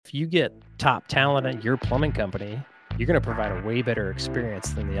if you get top talent at your plumbing company, you're going to provide a way better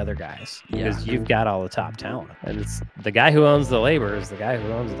experience than the other guys because you've got all the top talent. And it's the guy who owns the labor is the guy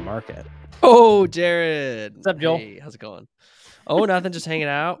who owns the market. Oh, Jered. What's up, Joel? Hey, how's it going? Oh, nothing, just hanging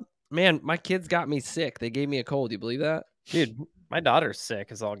out. Man, my kids got me sick. They gave me a cold. You believe that? Dude, my daughter's sick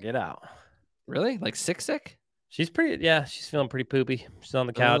as all get out. Really? Like sick? She's she's feeling pretty poopy. She's on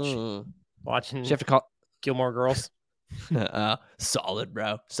the couch watching She have to call Gilmore Girls. Solid,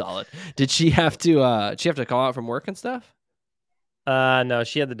 bro. Solid. Did she have to call out from work and stuff? No,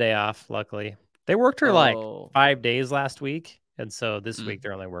 she had the day off, luckily. They worked her like 5 days last week, and so this week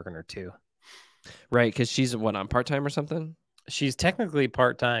they're only working her 2. Right, because she's on part-time or something? She's technically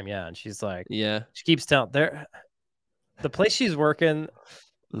part-time, yeah, and she's like, yeah. She keeps telling the place she's working,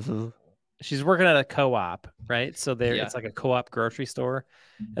 she's working at a co-op, right? So it's like a co-op grocery store,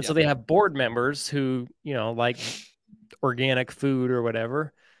 and so they have board members who, like organic food or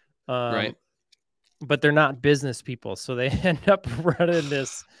whatever, right? But they're not business people, so they end up running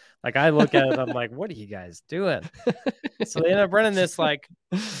this. Like, I look at it, I'm like, what are you guys doing? So they end up running this like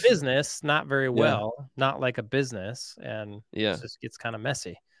business, not very well, not like a business, and it just gets kind of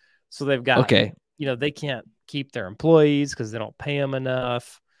messy. So they've got, they can't keep their employees because they don't pay them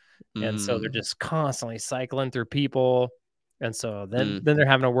enough, and so they're just constantly cycling through people, and so then they're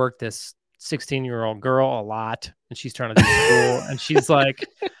having to work this 16-year-old girl a lot, and she's trying to do school, and she's like,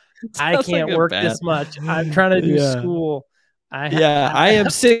 I can't work this much. I'm trying to do school. I am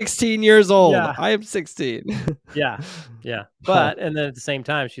 16 years old. Yeah. I am 16. yeah. But and then at the same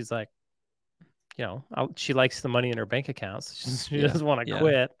time, she's like, she likes the money in her bank accounts. She doesn't want to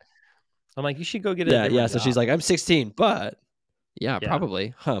quit. I'm like, you should go get a different job. So she's like, I'm 16, but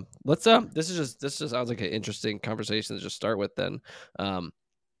probably. Let's this just sounds like an interesting conversation to just start with then.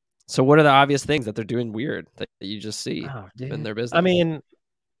 So what are the obvious things that they're doing weird that you just see in their business? I mean,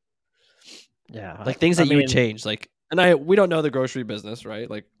 like things that you would change, like, and we don't know the grocery business, right?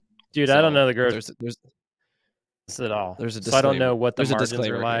 Like, dude, I don't know the grocery there's at all. There's a so I don't know what the margins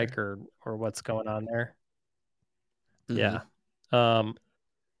are like or what's going on there. Yeah. But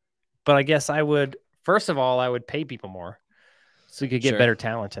I guess I would, first of all, I would pay people more so you could get better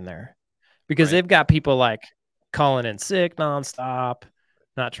talent in there, because they've got people like calling in sick nonstop,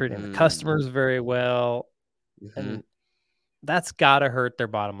 not treating the customers very well. And that's got to hurt their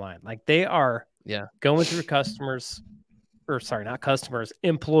bottom line. Like, they are going through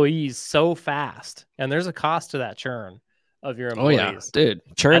employees so fast. And there's a cost to that churn of your employees. Oh, yeah, dude.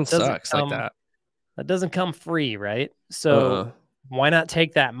 Churn sucks like that. That doesn't come free, right? So why not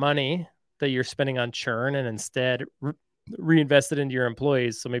take that money that you're spending on churn and instead reinvest it into your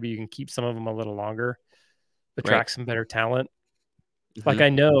employees, so maybe you can keep some of them a little longer, attract some better talent. Like, I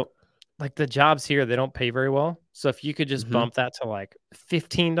know, like, the jobs here, they don't pay very well. So if you could just bump that to like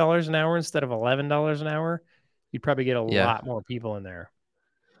 $15 an hour instead of $11 an hour, you'd probably get a lot more people in there.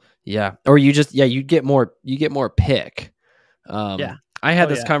 Yeah. Or you get more pick. I had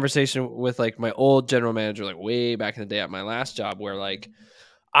this conversation with like my old general manager, like way back in the day at my last job, where like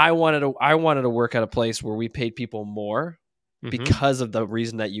I wanted to work at a place where we paid people more because of the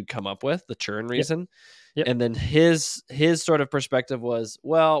reason that you come up with, the churn reason. Yep. And then his sort of perspective was,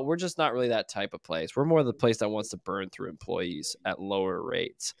 well, we're just not really that type of place. We're more the place that wants to burn through employees at lower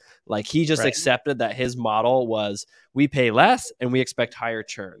rates. Like, he just accepted that his model was, we pay less and we expect higher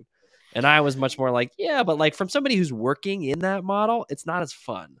churn. And I was much more like, yeah, but like, from somebody who's working in that model, it's not as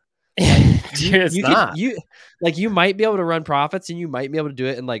fun. You might be able to run profits and you might be able to do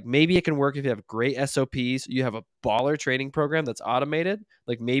it. And like, maybe it can work if you have great SOPs, you have a baller training program that's automated.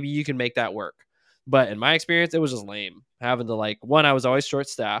 Like, maybe you can make that work. But in my experience, it was just lame. Having to, like, one, I was always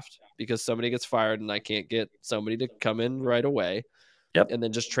short-staffed because somebody gets fired and I can't get somebody to come in right away. Yep. And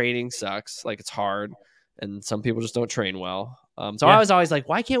then just training sucks. Like, it's hard. And some people just don't train well. I was always like,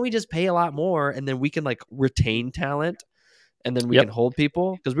 why can't we just pay a lot more and then we can, like, retain talent and then we can hold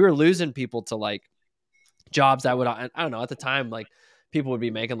people? Because we were losing people to, like, jobs that would, I don't know, at the time, like, people would be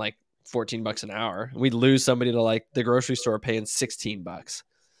making, like, $14 an hour. And we'd lose somebody to, like, the grocery store paying $16.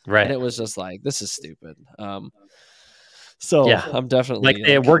 Right. And it was just like, this is stupid. I'm definitely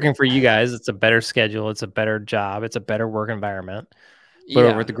like working for you guys. It's a better schedule. It's a better job. It's a better work environment. But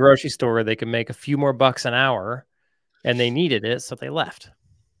over at the grocery store, they can make a few more bucks an hour, and they needed it, so they left.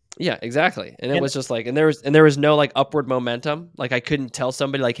 Yeah, exactly. And it was just like, and there was no like upward momentum. Like, I couldn't tell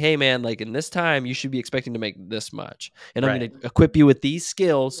somebody like, hey man, like, in this time you should be expecting to make this much, and I'm going to equip you with these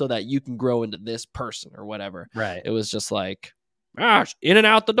skills so that you can grow into this person or whatever. Right. It was just like, in and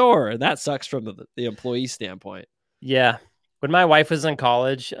out the door. And that sucks from the employee standpoint. Yeah. When my wife was in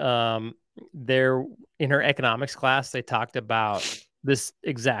college, in her economics class, they talked about this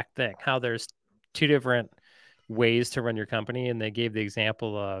exact thing, how there's two different ways to run your company. And they gave the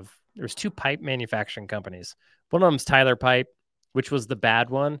example of there's two pipe manufacturing companies. One of them's Tyler Pipe, which was the bad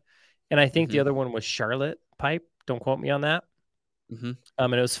one. And I think the other one was Charlotte Pipe. Don't quote me on that. And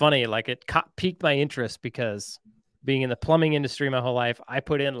it was funny, like it piqued my interest because being in the plumbing industry my whole life, I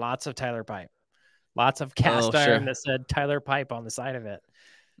put in lots of Tyler Pipe, lots of cast iron that said Tyler Pipe on the side of it.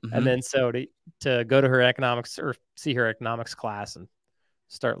 And then so to go to her economics or see her economics class and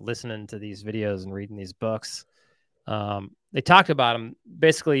start listening to these videos and reading these books, they talked about them.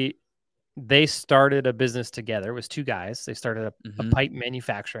 Basically, they started a business together. It was two guys. They started a pipe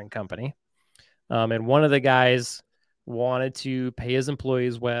manufacturing company. And one of the guys wanted to pay his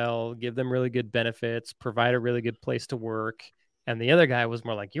employees well, give them really good benefits, provide a really good place to work. And the other guy was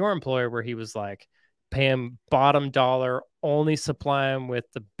more like your employer, where he was like, pay them bottom dollar, only supply them with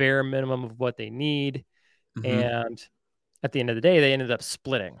the bare minimum of what they need. And at the end of the day, they ended up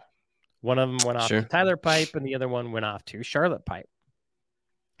splitting. One of them went off to Tyler Pipe and the other one went off to Charlotte Pipe.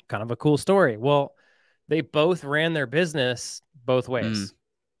 Kind of a cool story. Well, they both ran their business both ways.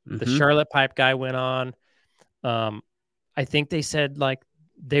 The Charlotte Pipe guy went on. I think they said like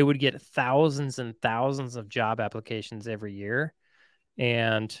they would get thousands and thousands of job applications every year.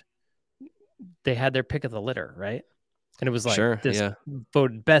 And they had their pick of the litter, right? And it was like this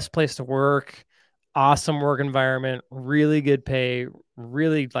voted best place to work, awesome work environment, really good pay,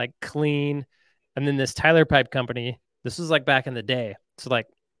 really like clean. And then this Tyler Pipe company, this was like back in the day. So like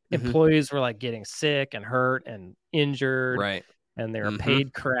employees were like getting sick and hurt and injured, and they were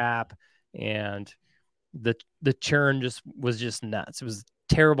paid crap. And the churn was just nuts. It was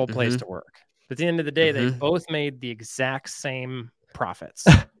a terrible place to work. But at the end of the day, they both made the exact same profits,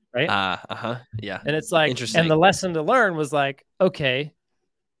 right? Yeah. And it's like, and the lesson to learn was like, okay,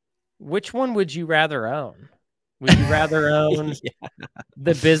 which one would you rather own? Would you rather own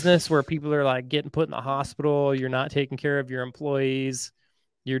the business where people are like getting put in the hospital, you're not taking care of your employees,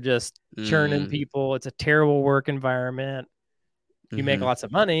 you're just churning people, it's a terrible work environment, you make lots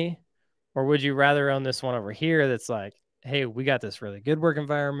of money? Or would you rather own this one over here that's like, hey, we got this really good work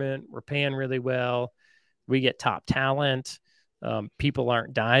environment, we're paying really well, we get top talent, people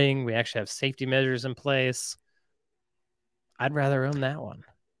aren't dying, we actually have safety measures in place? I'd rather own that one.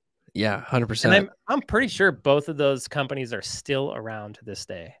 Yeah, 100%. And I'm pretty sure both of those companies are still around to this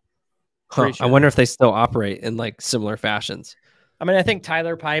day. Sure I wonder if they still operate in like similar fashions. I mean, I think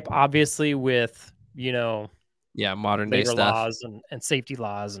Tyler Pipe, obviously, with modern day stuff, laws and safety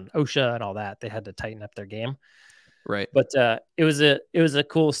laws and OSHA and all that, they had to tighten up their game. Right. But it was a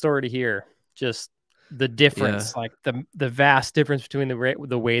cool story to hear. Just the difference, like the vast difference between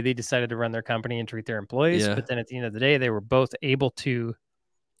the way they decided to run their company and treat their employees. But then at the end of the day, they were both able to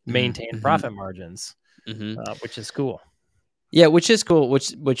maintain profit margins, which is cool. Yeah, which is cool,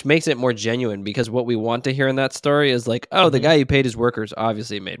 which makes it more genuine, because what we want to hear in that story is like, oh, the guy who paid his workers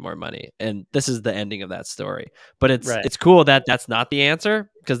obviously made more money, and this is the ending of that story. But it's cool that that's not the answer,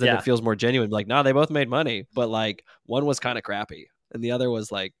 because then it feels more genuine. Like, no, they both made money, but like one was kind of crappy, and the other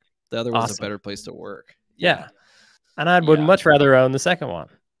was like was a better place to work. Yeah. And I would much rather own the second one.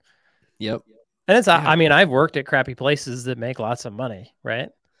 Yep. And it's I mean, I've worked at crappy places that make lots of money, right?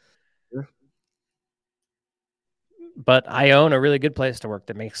 Sure. But I own a really good place to work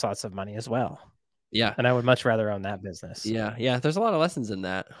that makes lots of money as well. Yeah. And I would much rather own that business. Yeah. Yeah. There's a lot of lessons in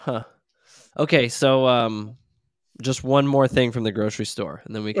that. Huh. Okay. So, just one more thing from the grocery store,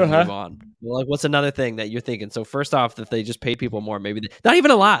 and then we can move on. Well, like, what's another thing that you're thinking? So first off, if they just paid people more, maybe not even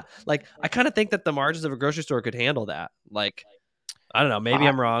a lot. Like, I kind of think that the margins of a grocery store could handle that. Like, I don't know. Maybe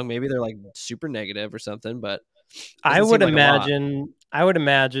I'm wrong. Maybe they're like super negative or something. But I would imagine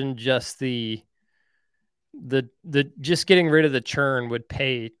just the just getting rid of the churn would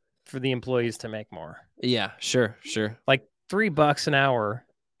pay for the employees to make more. Yeah, sure. Like $3 an hour,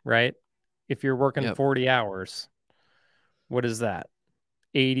 right? If you're working 40 hours, what is that?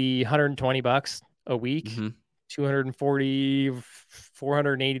 80, $120 a week, $240,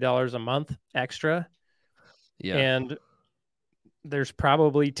 $480 a month extra. Yeah. And there's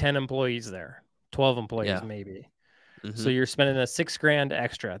probably 10 employees there, 12 employees maybe. So you're spending a $6,000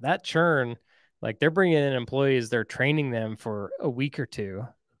 extra. That churn, like they're bringing in employees, they're training them for a week or two,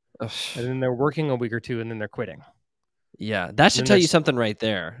 and then they're working a week or two, and then they're quitting. Yeah, that should tell you something right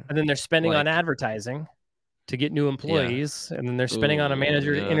there. And then they're spending on advertising to get new employees, and then they're spending on a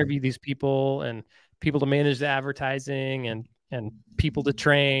manager to interview these people, and people to manage the advertising, and people to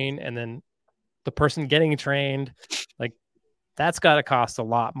train, and then the person getting trained. Like, that's got to cost a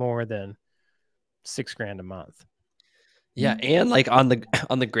lot more than $6,000 a month. Yeah, and like on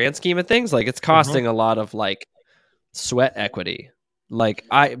the grand scheme of things, like it's costing a lot of like sweat equity. Like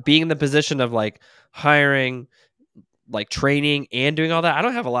being in the position of like hiring, like training and doing all that, I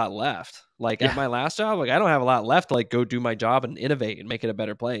don't have a lot left. Like at my last job, like I don't have a lot left to like go do my job and innovate and make it a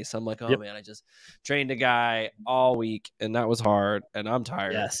better place. I'm like, oh man, I just trained a guy all week and that was hard and I'm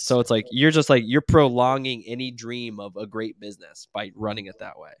tired. Yes. So it's like you're prolonging any dream of a great business by running it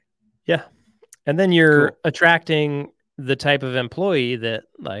that way. Yeah. And then you're attracting the type of employee that,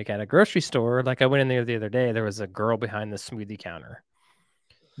 like at a grocery store, like I went in there the other day, there was a girl behind the smoothie counter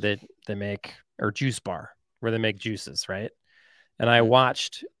that they make, or juice bar where they make juices, right? And I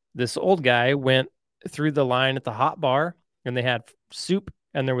watched this old guy went through the line at the hot bar and they had soup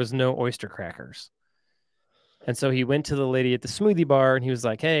and there was no oyster crackers. And so he went to the lady at the smoothie bar and he was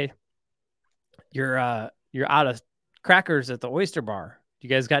like, "Hey, you're out of crackers at the oyster bar. You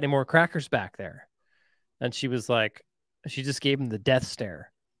guys got any more crackers back there?" And she was like, she just gave him the death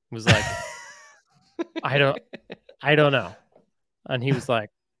stare. It was like, I don't know. And he was like,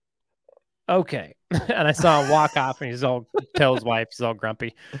 okay. And I saw him walk off and he's all, tell his wife, he's all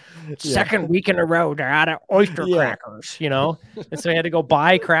grumpy. Second week in a row, they're out of oyster crackers, you know? And so he had to go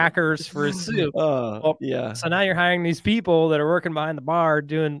buy crackers for his soup. So now you're hiring these people that are working behind the bar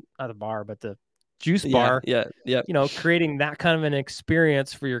doing, not the bar, but the juice bar, you know, creating that kind of an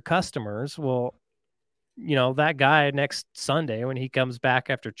experience for your customers. Well, you know, that guy next Sunday when he comes back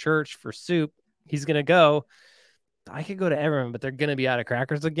after church for soup, he's going to go, I could go to everyone, but they're going to be out of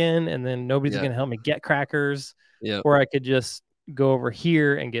crackers again. And then nobody's going to help me get crackers. Or I could just go over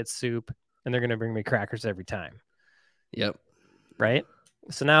here and get soup and they're going to bring me crackers every time. Right.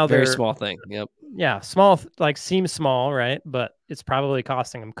 So now very small thing. Yeah. Small, like seems small, right? But it's probably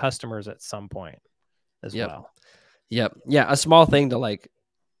costing them customers at some point as well. Yeah. A small thing to like,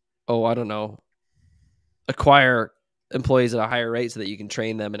 oh, I don't know, acquire employees at a higher rate so that you can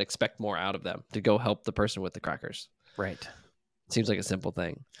train them and expect more out of them to go help the person with the crackers. Right. Seems like a simple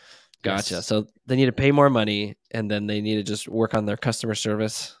thing. Gotcha. Yes. So they need to pay more money and then they need to just work on their customer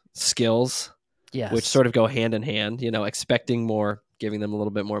service skills, which sort of go hand in hand, you know, expecting more, giving them a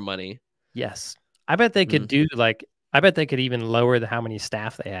little bit more money. Yes. I bet they could do like, I bet they could even lower how many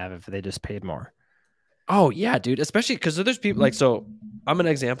staff they have if they just paid more. Oh yeah, dude. Especially because there's people like, so I'm an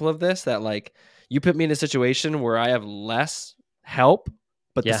example of this, that like you put me in a situation where I have less help,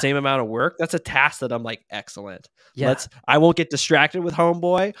 but the same amount of work. That's a task that I'm like, excellent. I won't get distracted with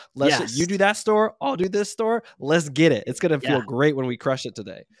homeboy. You do that store. I'll do this store. Let's get it. It's going to feel great when we crush it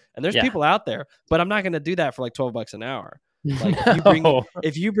today. And there's people out there, but I'm not going to do that for like $12 an hour. Like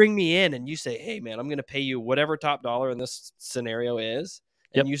if you bring me in and you say, hey man, I'm going to pay you whatever top dollar in this scenario is.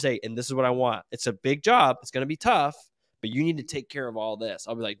 And you say, and this is what I want. It's a big job. It's going to be tough, but you need to take care of all this.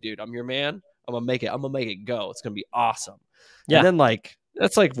 I'll be like, dude, I'm your man. I'm going to make it go. It's going to be awesome. And then like,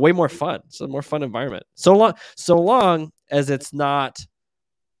 that's like way more fun. It's a more fun environment. So long as it's not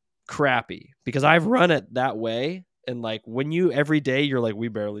crappy, because I've run it that way. And like when you every day, you're like, we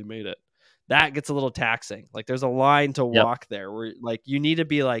barely made it. That gets a little taxing. Like there's a line to walk there where like, you need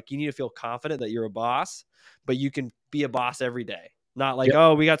to feel confident that you're a boss, but you can be a boss every day. Not like,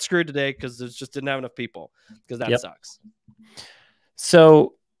 oh, we got screwed today because there just didn't have enough people, because that sucks.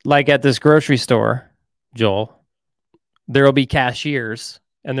 So like at this grocery store, Joel, there will be cashiers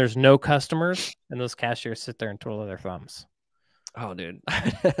and there's no customers and those cashiers sit there and twiddle their thumbs. Oh, dude.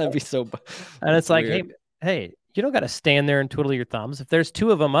 That'd be so. And it's like, hey, you don't got to stand there and twiddle your thumbs. If there's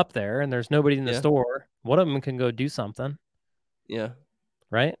two of them up there and there's nobody in the store, one of them can go do something. Yeah.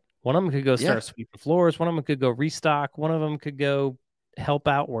 Right. One of them could go start sweeping floors. One of them could go restock. One of them could go help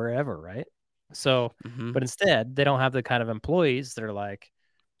out wherever. Right. So, but instead they don't have the kind of employees that are like,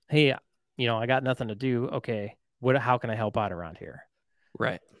 hey, you know, I got nothing to do. Okay. How can I help out around here?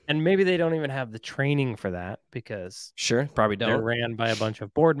 Right. And maybe they don't even have the training for that because probably don't. They're ran by a bunch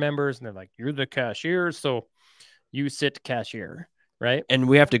of board members and they're like, you're the cashier, so you sit cashier. Right. And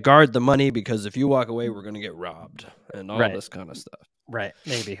we have to guard the money because if you walk away, we're going to get robbed and all this kind of stuff. Right.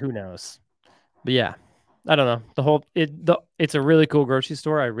 Maybe. Who knows? But yeah, I don't know. It's a really cool grocery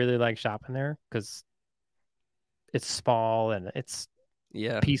store. I really like shopping there because it's small and it's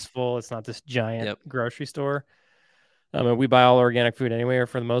peaceful. It's not this giant grocery store. I mean, we buy all organic food anyway,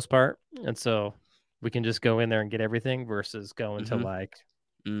 for the most part. And so we can just go in there and get everything versus going to like,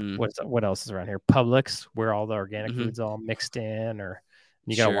 what else is around here? Publix, where all the organic food's all mixed in, or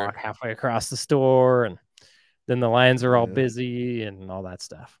you got to walk halfway across the store and then the lines are all busy and all that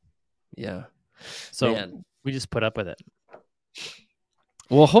stuff. Yeah. So we just put up with it.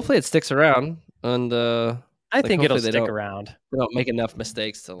 Well, hopefully it sticks around. And I think it'll stick around. They don't make enough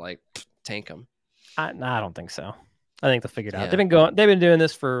mistakes to like tank them. I don't think so. I think they'll figure it out. They've been doing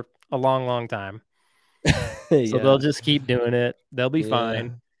this for a long, long time. So they'll Yeah. just keep doing it. They'll be Yeah.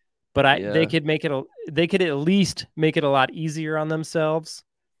 fine. But they Yeah. could they could at least make it a lot easier on themselves,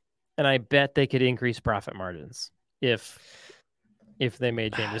 and I bet they could increase profit margins if they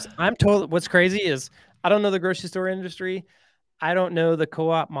made changes. I'm told what's crazy is I don't know the grocery store industry. I don't know the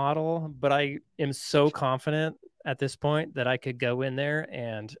co-op model, but I am so confident at this point that I could go in there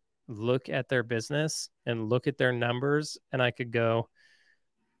and look at their business and look at their numbers, and I could go,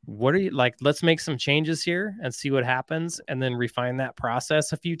 what are you like? Let's make some changes here and see what happens, and then refine that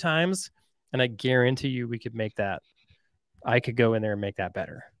process a few times. And I guarantee you, we could make that. I could go in there and make that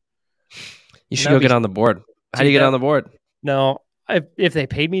better. You And should that'd go be get on the board. How do see you get that. on the board? No, if they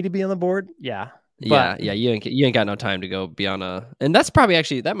paid me to be on the board, yeah. But Yeah, you ain't got no time to go be on and that's probably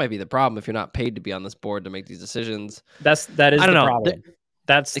actually that might be the problem if you're not paid to be on this board to make these decisions. that I is don't the know. problem.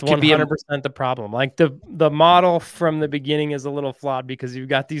 That's It could be 100% the problem. Like the model from the beginning is a little flawed because you've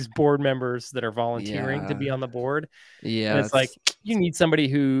got these board members that are volunteering to yeah. be on the board. And Yeah, it's like you need somebody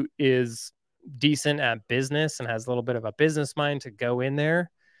who is decent at business and has a little bit of a business mind to go in there.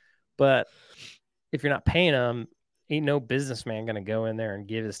 But if you're not paying them, ain't no businessman going to go in there and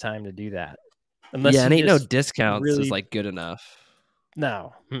give his time to do that. Unless and you ain't no just discounts is really, like good enough.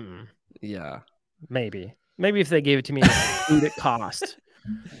 no, Yeah. maybe if they gave it to me at food at cost,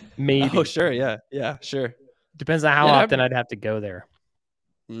 maybe. Oh, sure. Yeah. Yeah, sure. Depends on how Yeah, often I'd have to go there.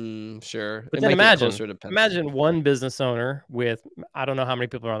 sure. But It then might get closer to imagine one business owner with, I don't know how many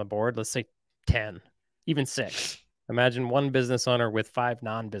people are on the board. Let's say 10, even 6. Imagine one business owner with 5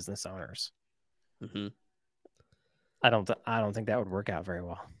 non-business owners. Mm-hmm. I don't think that would work out very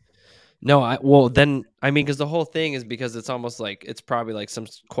well. No, well then I mean because the whole thing is because it's almost like it's probably like some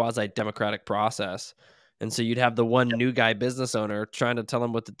quasi democratic process, and so you'd have the one new guy business owner trying to tell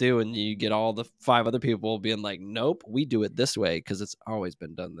him what to do, and you get all the 5 other people being like, "Nope, we do it this way because it's always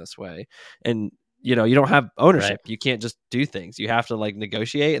been done this way," and you don't have Right. ownership. You can't just do things. You have to like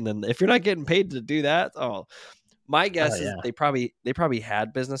negotiate, and then if you're not getting paid to do that, my guess is Yeah. they probably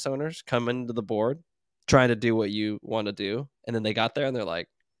had business owners come into the board trying to do what you want to do, and then they got there and they're like,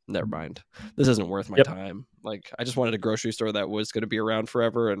 never mind, this isn't worth my Yep. time. Like I just wanted a grocery store that was going to be around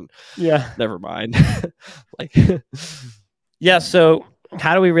forever, and Yeah. never mind. Like Yeah, so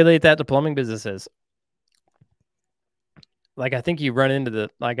how do we relate that to plumbing businesses? Like I think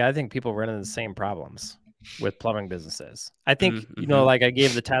I think people run into the same problems with plumbing businesses. I think, mm-hmm. like I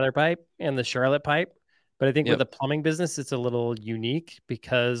gave the Tyler pipe and the Charlotte pipe, but I think with Yep. the plumbing business it's a little unique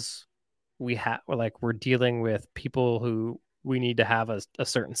because we're dealing with people who we need to have a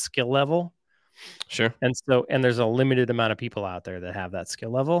certain skill level. Sure. And there's a limited amount of people out there that have that skill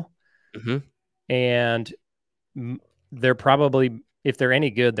level. Mm-hmm. And they're probably, if they're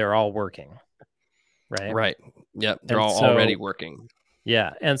any good, they're all working. Right. Yep. They're And all already working.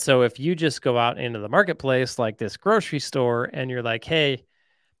 Yeah. And so if you just go out into the marketplace like this grocery store and you're like, hey,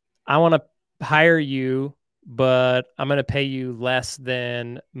 I want to hire you, but I'm going to pay you less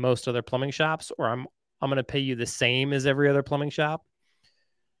than most other plumbing shops, or I'm going to pay you the same as every other plumbing shop,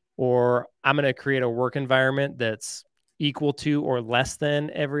 or I'm going to create a work environment that's equal to or less than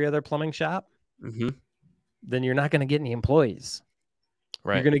every other plumbing shop, Mm-hmm. then you're not going to get any employees.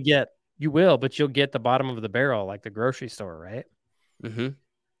 Right. You're going to you will, but you'll get the bottom of the barrel like the grocery store, right? Mm-hmm.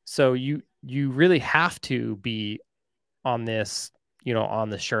 So you really have to be on this, on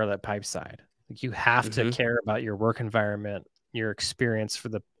the Charlotte pipe side. Like you have to care about your work environment, your experience for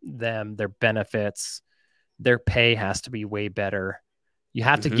their benefits, their pay has to be way better. You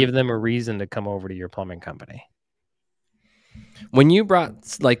have to give them a reason to come over to your plumbing company. When you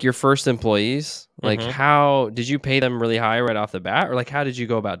brought like your first employees, like how did you pay them really high right off the bat, or like how did you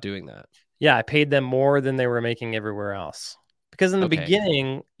go about doing that? Yeah, I paid them more than they were making everywhere else. Because in the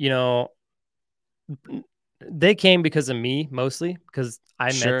beginning, they came because of me mostly, because I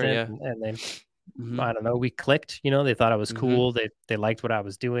met them and they, I don't know, we clicked, they thought I was cool. They liked what I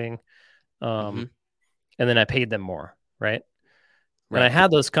was doing. And then I paid them more. Right. And I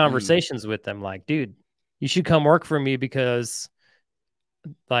had those conversations with them like, dude, you should come work for me because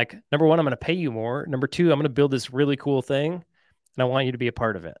like, number one, I'm going to pay you more. Number two, I'm going to build this really cool thing and I want you to be a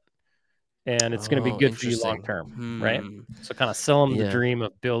part of it. And it's going to be good for you long term. Right. So kind of sell them the dream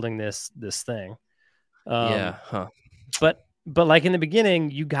of building this thing. But like in the beginning,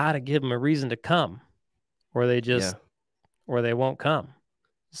 you got to give them a reason to come or they just, or they won't come.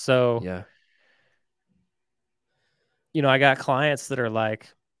 So, I got clients that are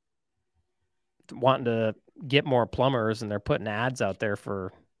like wanting to get more plumbers and they're putting ads out there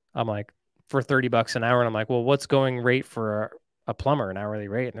for $30 an hour. And I'm like, well, what's going rate for a plumber, an hourly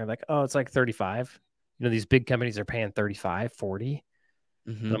rate? And they're like, oh, it's like 35. These big companies are paying 35, 40.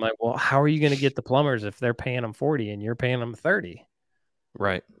 And I'm like, well, how are you going to get the plumbers if they're paying them 40 and you're paying them 30?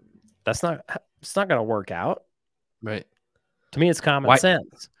 Right. It's not going to work out. Right. To me, it's common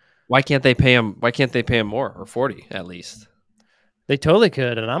sense. Why can't they pay them? Why can't they pay them more, or 40 at least? They totally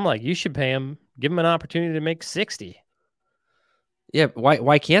could. And I'm like, you should pay them, give them an opportunity to make 60. Yeah.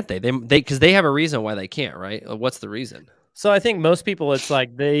 Why can't they? Because they have a reason why they can't, right? What's the reason? So I think most people, it's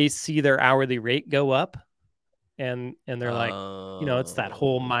like they see their hourly rate go up and they're like, it's that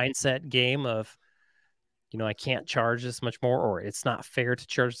whole mindset game of, I can't charge this much more, or it's not fair to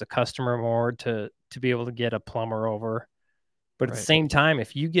charge the customer more to be able to get a plumber over. But at the same time,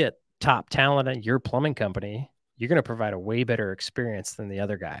 if you get top talent at your plumbing company, you're going to provide a way better experience than the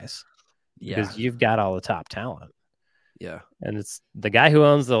other guys because you've got all the top talent. Yeah. And it's the guy who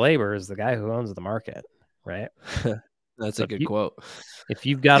owns the labor is the guy who owns the market, right? That's a good quote. If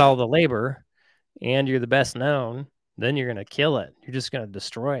you've got all the labor and you're the best known, then you're going to kill it. You're just going to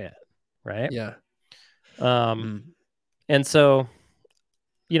destroy it, right? Yeah. And so,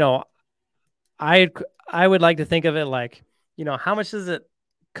 I would like to think of it like, how much does it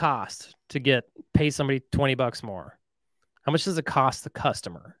cost to pay somebody $20 more? How much does it cost the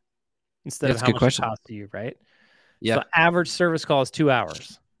customer instead of how much it costs to you, right? Yeah. So average service call is 2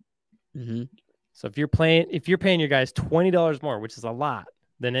 hours. So if you're paying your guys $20 more, which is a lot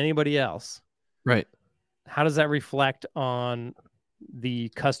than anybody else, right? How does that reflect on the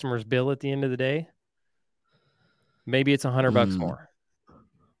customer's bill at the end of the day? Maybe it's $100 more.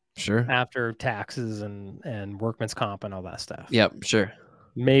 Sure. After taxes and workman's comp and all that stuff. Yep, sure.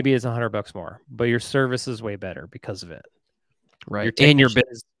 Maybe it's $100 more, but your service is way better because of it. Right. Your technician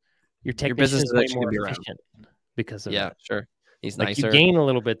is way more efficient because of it. Yeah, sure. He's like nicer. You gain a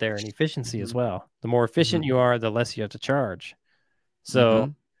little bit there in efficiency as well. The more efficient you are, the less you have to charge.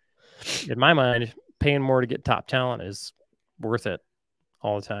 So in my mind, paying more to get top talent is worth it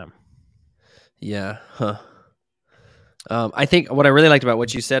all the time. Yeah. Huh. I think what I really liked about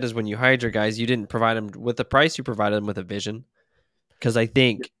what you said is when you hired your guys, you didn't provide them with the price, you provided them with a vision. Because I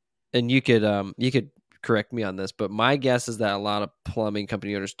think, and you could correct me on this, but my guess is that a lot of plumbing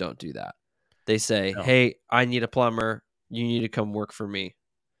company owners don't do that. They say, hey, I need a plumber. You need to come work for me.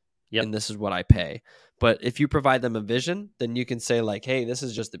 Yep. And this is what I pay. But if you provide them a vision, then you can say like, hey, this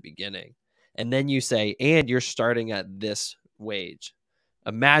is just the beginning. And then you say, and you're starting at this wage.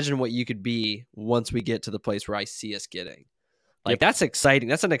 Imagine what you could be once we get to the place where I see us getting. Like, that's exciting.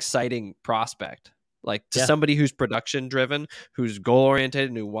 That's an exciting prospect. Like to somebody who's production driven, who's goal oriented,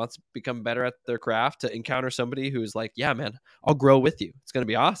 and who wants to become better at their craft, to encounter somebody who's like, yeah, man, I'll grow with you. It's going to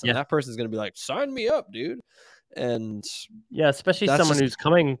be awesome. Yeah. That person's going to be like, sign me up, dude. And especially someone who's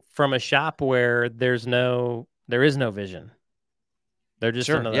coming from a shop where there is no vision. They're just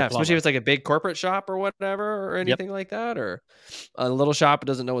another plumber. Especially if it's like a big corporate shop or whatever, or anything like that, or a little shop that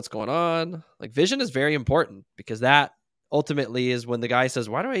doesn't know what's going on. Like, vision is very important, because that ultimately is when the guy says,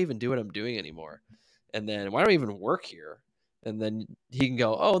 why do I even do what I'm doing anymore? And then why do I even work here? And then he can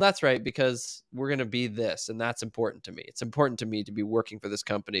go, oh, that's right, because we're going to be this, and that's important to me. It's important to me to be working for this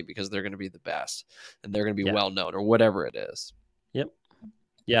company because they're going to be the best and they're going to be well known, or whatever it is. Yep.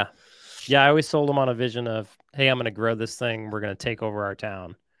 Yeah. Yeah, I always sold them on a vision of, hey, I'm going to grow this thing. We're going to take over our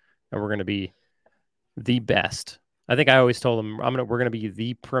town, and we're going to be the best. I think I always told them, we're going to be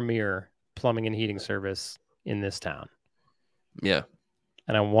the premier plumbing and heating service in this town. Yeah.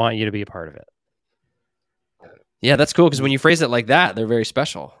 And I want you to be a part of it. Yeah, that's cool, because when you phrase it like that, they're very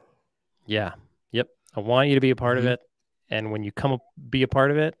special. Yeah. Yep. I want you to be a part of it. And when you come be a part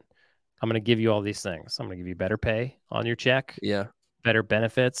of it, I'm going to give you all these things. I'm going to give you better pay on your check. Yeah. Better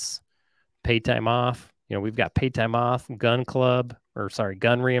benefits. Paid time off. We've got paid time off, gun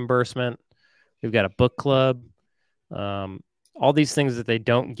reimbursement. We've got a book club. All these things that they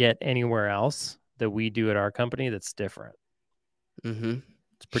don't get anywhere else that we do at our company that's different.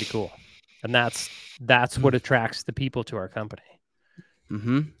 It's pretty cool. And that's what attracts the people to our company.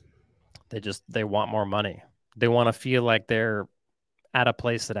 They want more money. They want to feel like they're at a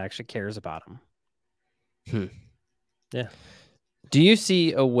place that actually cares about them. Yeah. Do you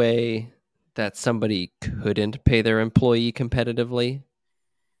see a way that somebody couldn't pay their employee competitively?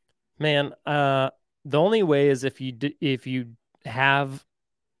 Man, the only way is if you have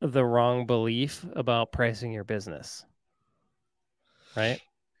the wrong belief about pricing your business, right?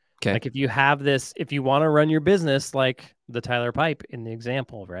 Okay. Like if you want to run your business like the Tyler Pipe in the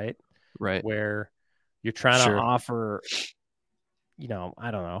example, right? Right. Where you're trying to offer,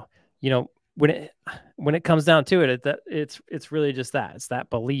 I don't know, when it comes down to it, it's really just that. It's that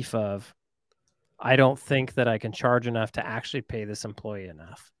belief of, I don't think that I can charge enough to actually pay this employee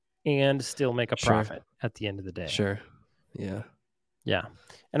enough and still make a profit at the end of the day. Sure. Yeah. Yeah.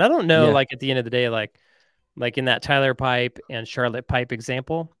 And I don't know, Yeah. like, at the end of the day, like in that Tyler Pipe and Charlotte Pipe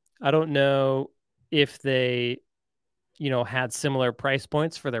example, I don't know if they, had similar price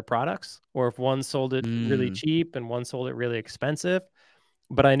points for their products or if one sold it really Mm. cheap and one sold it really expensive.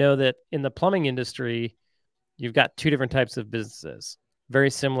 But I know that in the plumbing industry, you've got two different types of businesses,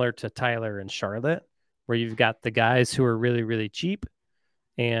 very similar to Tyler and Charlotte, where you've got the guys who are really, really cheap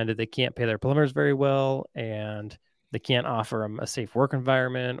and they can't pay their plumbers very well and they can't offer them a safe work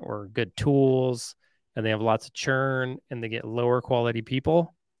environment or good tools and they have lots of churn and they get lower quality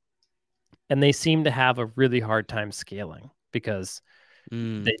people and they seem to have a really hard time scaling because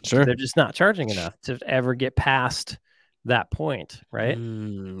Sure. they're just not charging enough to ever get past that point, right?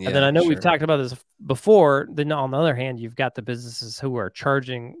 And then Yeah, I know we've sure. talked about this before. Then on the other hand, you've got the businesses who are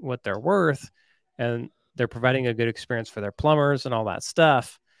charging what they're worth and they're providing a good experience for their plumbers and all that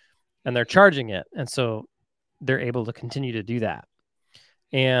stuff and they're charging it. And so they're able to continue to do that.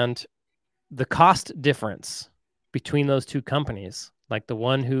 And the cost difference between those two companies, like the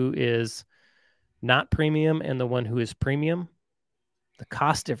one who is not premium and the one who is premium, the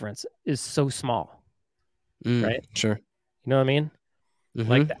cost difference is so small, right? Sure. You know what I mean?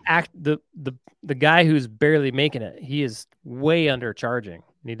 Like Mm-hmm. the guy who's barely making it, he is way undercharging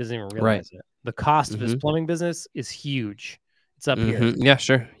and he doesn't even Right. realize it. The cost of his Mm-hmm. plumbing business is huge. It's up here. Mm-hmm. Yeah,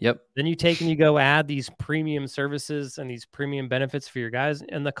 sure. Yep. Then you take and you go add these premium services and these premium benefits for your guys,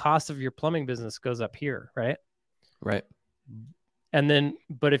 and the cost of your plumbing business goes up here, right? Right. And then,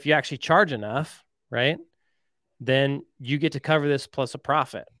 but if you actually charge enough, right, then you get to cover this plus a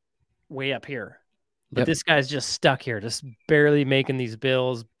profit way up here. But Yep. this guy's just stuck here, just barely making these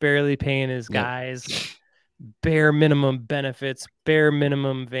bills, barely paying his Yep. guys, bare minimum benefits, bare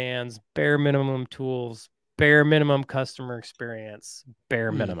minimum vans, bare minimum tools, bare minimum customer experience,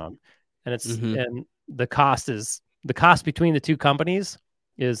 bare minimum. And and the cost between the two companies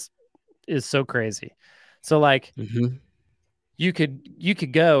is so crazy. So like you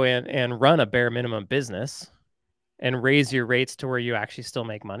could go and run a bare minimum business and raise your rates to where you actually still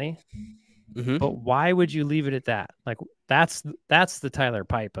make money. But why would you leave it at that? Like that's the Tyler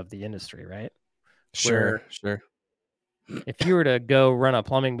Pipe of the industry, right? Sure. Where Sure. if you were to go run a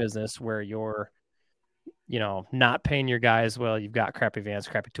plumbing business where you're, not paying your guys well, you've got crappy vans,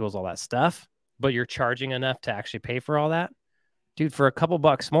 crappy tools, all that stuff, but you're charging enough to actually pay for all that, dude, for a couple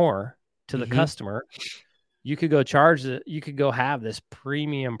bucks more to the customer, you could go charge it. You could go have this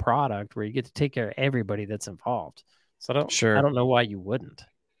premium product where you get to take care of everybody that's involved. So I Sure. don't know why you wouldn't.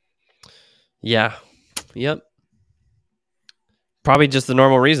 Yeah. Yep. Probably just the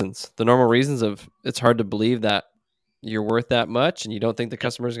normal reasons. The normal reasons of it's hard to believe that you're worth that much and you don't think the Yep.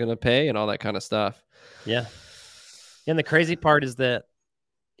 customer's going to pay and all that kind of stuff. Yeah. And the crazy part is that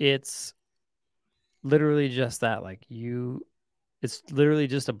it's literally just that. It's literally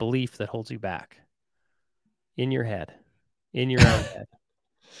just a belief that holds you back in your head, in your own head.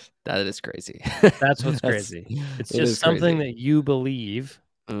 That is crazy. That's what's crazy. It's It just is something crazy. that you believe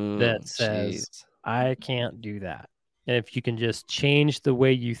that Jeez. says, I can't do that. And if you can just change the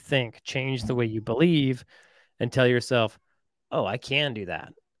way you think, change the way you believe, and tell yourself, oh, I can do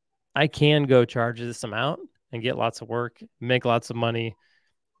that. I can go charge this amount and get lots of work, make lots of money,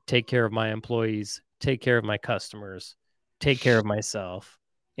 take care of my employees, take care of my customers, take care of myself,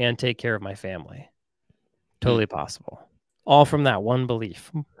 and take care of my family. Totally possible. All from that one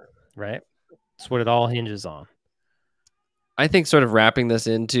belief, right? That's what it all hinges on. I think sort of wrapping this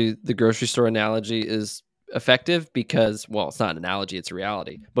into the grocery store analogy is effective because, well, it's not an analogy, it's a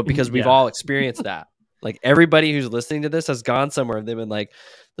reality, but because we've Yeah. all experienced that. Like everybody who's listening to this has gone somewhere and they've been like,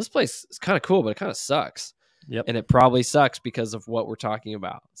 this place is kind of cool, but it kind of sucks. Yep. And it probably sucks because of what we're talking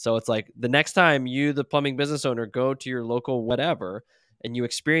about. So it's like the next time you, the plumbing business owner, go to your local whatever and you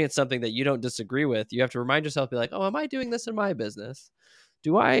experience something that you don't disagree with, you have to remind yourself, be like, oh, am I doing this in my business?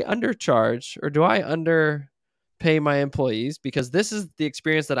 Do I undercharge or do I underpay my employees? Because this is the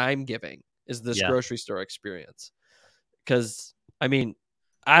experience that I'm giving is this Yeah. grocery store experience. Because I mean,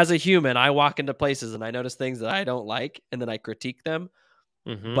 as a human, I walk into places and I notice things that I don't like and then I critique them.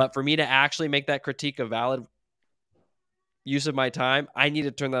 But for me to actually make that critique a valid use of my time, I need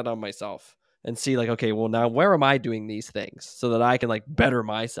to turn that on myself and see like, okay, well now where am I doing these things so that I can like better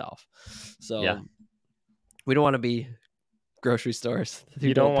myself? So Yeah. we don't want to be grocery stores who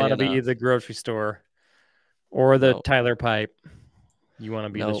You don't don't pay want to be enough. the grocery store or the No. Tyler Pipe. You want to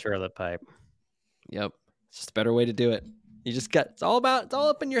be the Nope. Charlotte Pipe. Yep. It's just a better way to do it. You just got it's all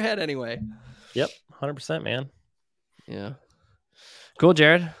up in your head anyway. Yep. 100%, man. Yeah. Cool,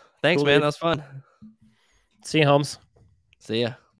 Jered. Thanks, Cool, man. dude. That was fun. See you, Holmes. See ya.